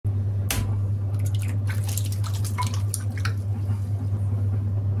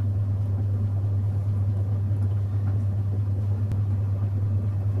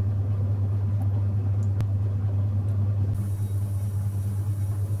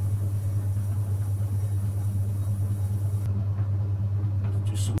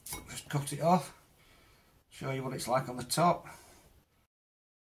cut it off, show you what it's like on the top.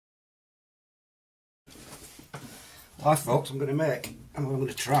 Well, I thought I'm going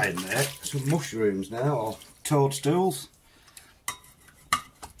to try and make some mushrooms now, or toadstools,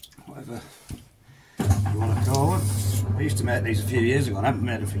 whatever you want to call them. I used to make these a few years ago and I haven't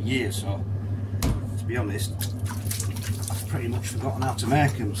made them for years, so to be honest I've pretty much forgotten how to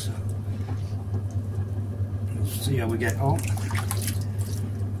make them, so we'll see how we get on.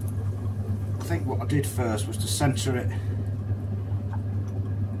 I think what I did first was to centre it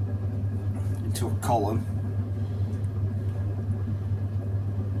into a column,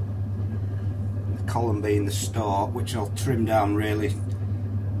 the column being the stalk, which I'll trim down really.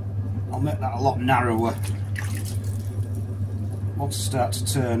 I'll make that a lot narrower once I start to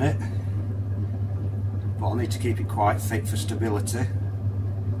turn it, but I'll need to keep it quite thick for stability.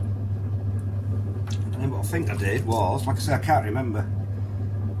 And then what I think I did was, like I say, I can't remember,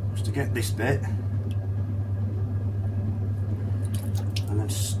 was to get this bit and then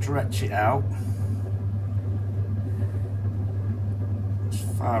stretch it out as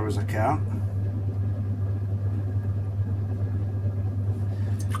far as I can.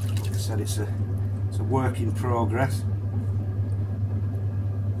 Like I said, it's a work in progress.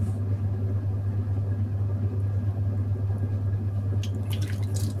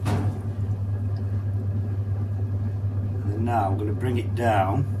 Now I'm going to bring it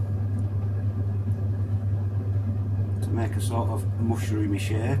down to make a sort of mushroomy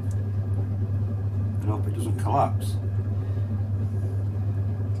shape and hope it doesn't collapse.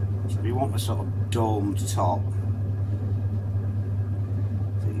 So if you want a sort of domed top,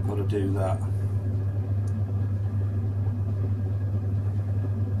 I think you've got to do that.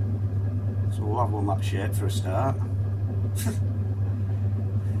 So we'll have one that shape for a start.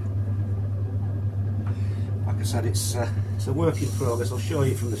 Like I said, it's a work in progress. I'll show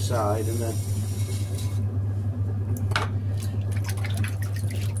you from the side and then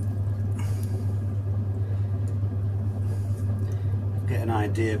get an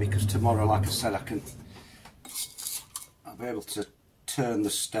idea, because tomorrow, like I said, I'll be able to turn the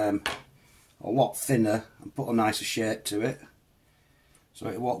stem a lot thinner and put a nicer shape to it, so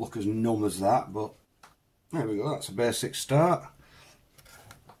it won't look as numb as that. But there we go, that's a basic start.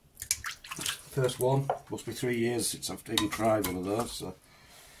 First one, must be 3 years since I've even tried one of those, so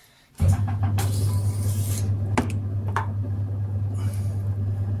I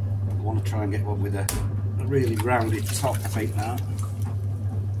want to try and get one with a really rounded top, I think now.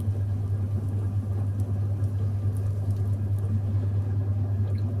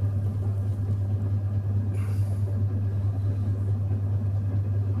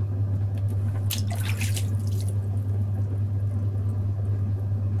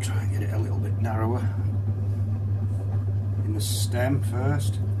 Narrower in the stem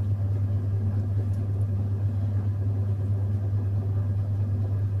first.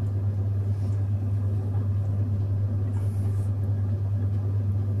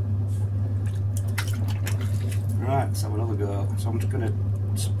 Right, let's have another go. So I'm just going to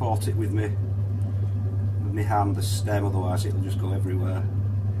support it with my hand, the stem, otherwise it'll just go everywhere.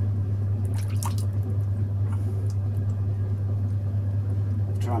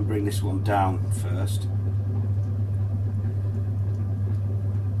 Try and bring this one down first.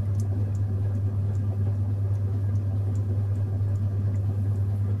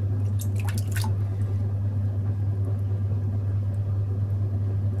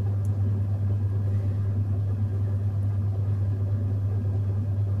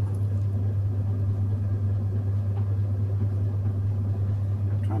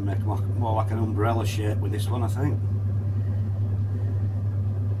 Try and make more like an umbrella shape with this one, I think.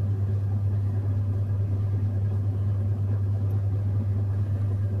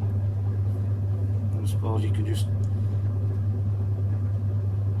 I suppose you can just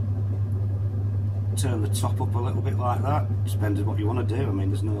turn the top up a little bit like that, depends on what you want to do. I mean,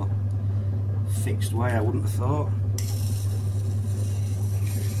 there's no fixed way, I wouldn't have thought.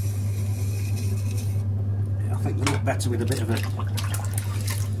 Yeah, I think they look better with a bit of a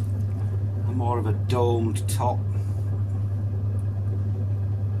more of a domed top.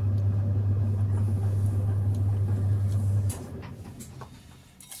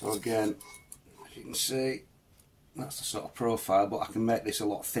 So again, as you can see, that's the sort of profile, but I can make this a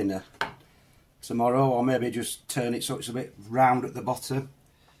lot thinner tomorrow, or maybe just turn it so it's a bit round at the bottom.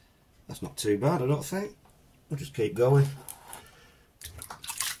 That's not too bad, I don't think. We'll just keep going.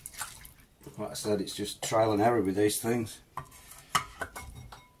 Like I said, it's just trial and error with these things.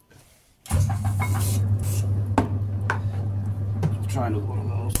 I'll try another one of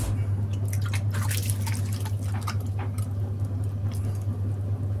those.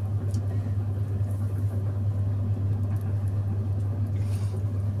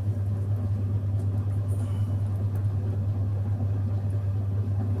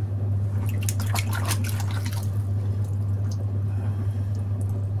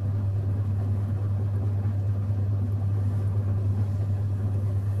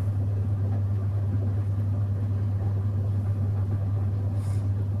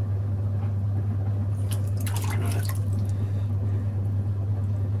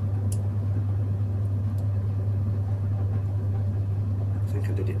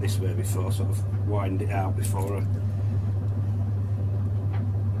 I did it this way before, sort of wind it out before I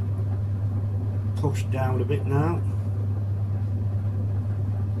push down a bit now.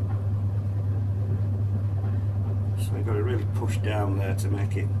 So you've got to really push down there to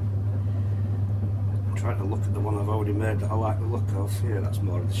make it. I'm trying to look at the one I've already made that I like the look of. Yeah, that's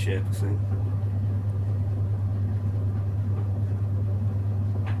more of the shape, I think.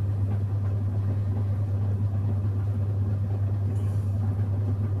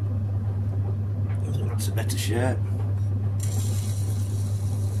 That's a better shape.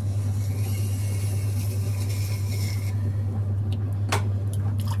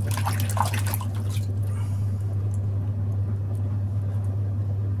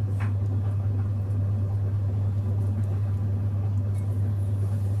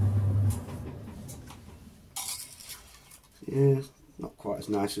 Yeah, not quite as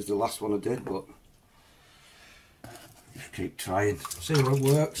nice as the last one I did, but just keep trying, see what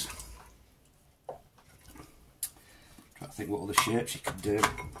works. Try to think what other shapes you could do.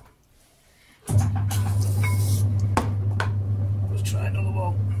 Let's try another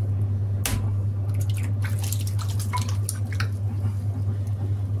one.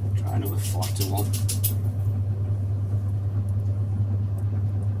 Try another flatter one.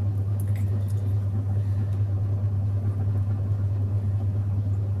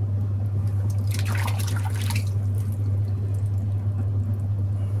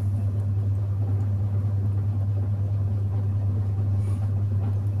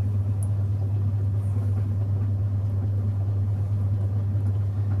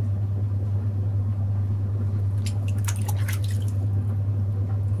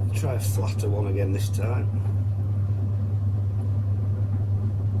 Try a flatter one again this time.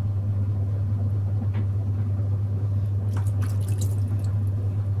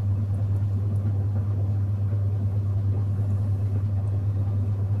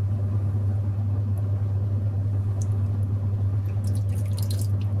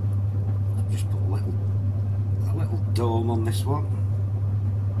 Just put a little dome on this one.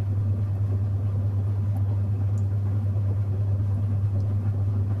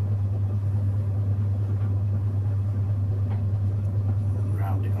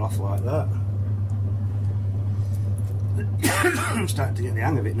 Off like that. I'm starting to get the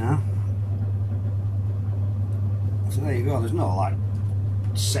hang of it now. So there you go, there's no like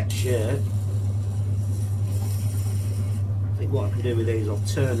set shape. I think what I can do with these, I'll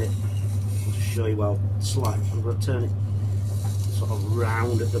turn it, I'll just show you how slight, I'm going to turn it sort of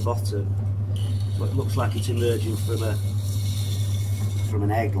round at the bottom so it looks like it's emerging from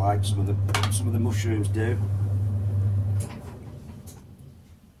an egg, like some of the mushrooms do.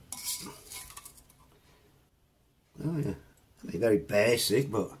 Oh yeah, very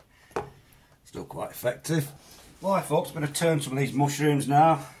basic but still quite effective. Right folks, I'm going to turn some of these mushrooms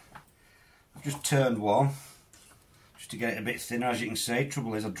now. I've just turned one just to get it a bit thinner. As you can see,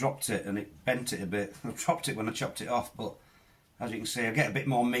 trouble is I dropped it and it bent it a bit. I dropped it when I chopped it off, but as you can see I get a bit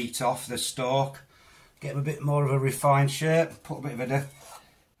more meat off the stalk, get them a bit more of a refined shape, put a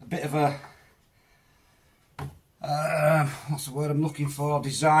bit of a what's the word I'm looking for,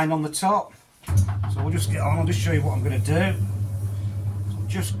 design on the top. So we'll just get on, I'll just show you what I'm going to do. So I'm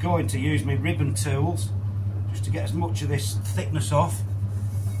just going to use my ribbon tools just to get as much of this thickness off.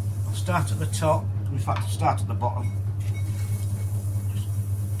 I'll start at the top, in fact I'll start at the bottom. Just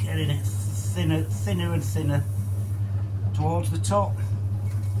getting it thinner and thinner towards the top.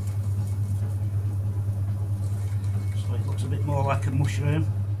 So it looks a bit more like a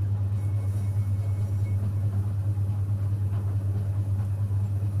mushroom.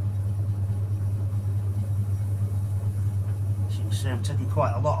 I'm taking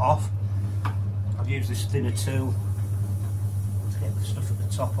quite a lot off. I've used this thinner tool to get the stuff at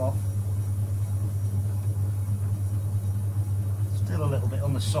the top off. Still a little bit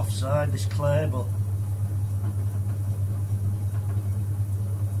on the soft side, this clay, but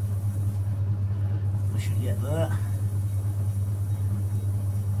we should get there.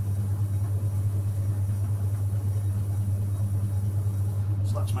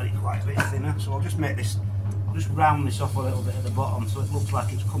 So that's made it quite a bit thinner, so I'll just make this, I'll just round this off a little bit at the bottom so it looks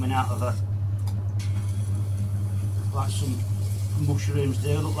like it's coming out of like some mushrooms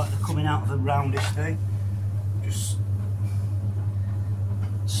do, look like they're coming out of the roundish thing. Just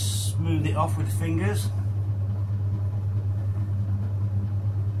smooth it off with the fingers.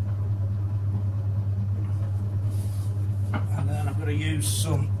 And then I'm going to use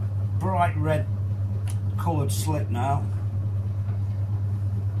some bright red coloured slip now.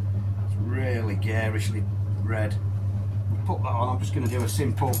 It's really garishly red. Put that on, I'm just going to do a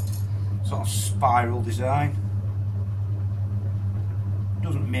simple sort of spiral design.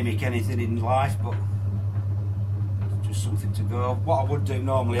 Doesn't mimic anything in life, but just something to go. What I would do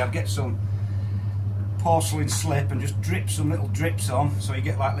normally, I'd get some porcelain slip and just drip some little drips on, so you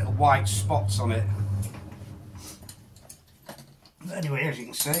get like little white spots on it. But anyway, as you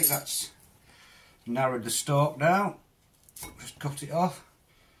can see, that's narrowed the stalk down. Just cut it off,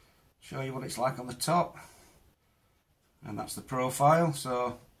 show you what it's like on the top, and that's the profile.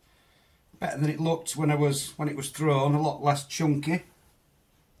 So better than it looked when it was thrown, a lot less chunky.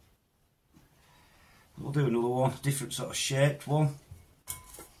 We'll do another one, different sort of shaped one.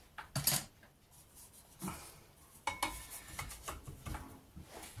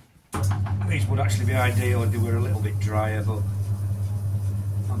 These would actually be ideal if they were a little bit drier, but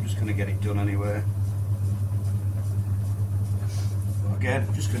I'm just going to get it done anyway. So again,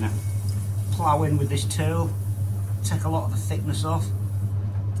 I'm just going to plough in with this tool, take a lot of the thickness off.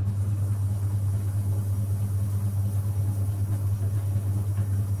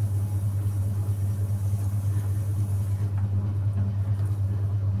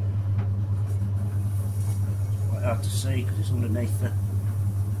 Quite hard to see because it's underneath the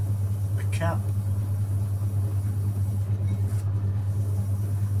cap.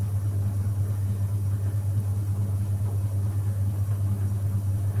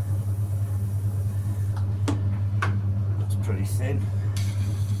 That's pretty thin.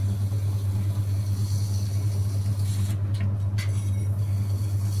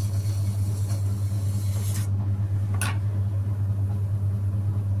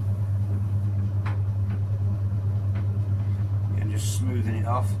 And just smoothing it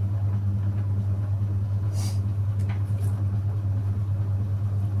off.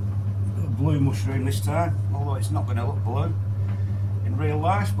 Blue mushroom this time, although it's not going to look blue in real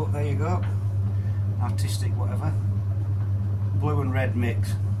life, but there you go, artistic whatever, blue and red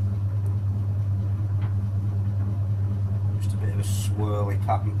mix, just a bit of a swirly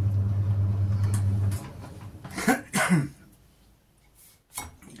pattern.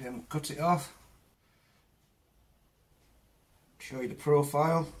 Again, we'll cut it off, show you the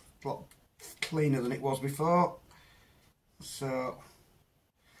profile, a lot cleaner than it was before. So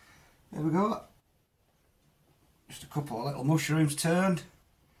there we go, just a couple of little mushrooms turned,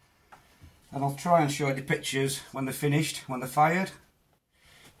 and I'll try and show you the pictures when they're finished, when they're fired.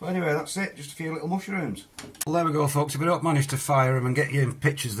 But anyway, that's it, just a few little mushrooms. Well, there we go folks, if we don't manage to fire them and get you in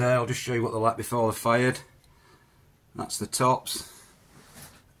pictures there, I'll just show you what they're like before they're fired. That's the tops.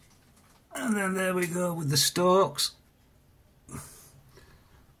 And then there we go with the stalks. A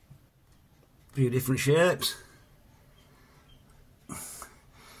few different shapes.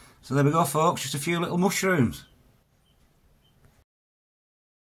 So there we go folks, just a few little mushrooms.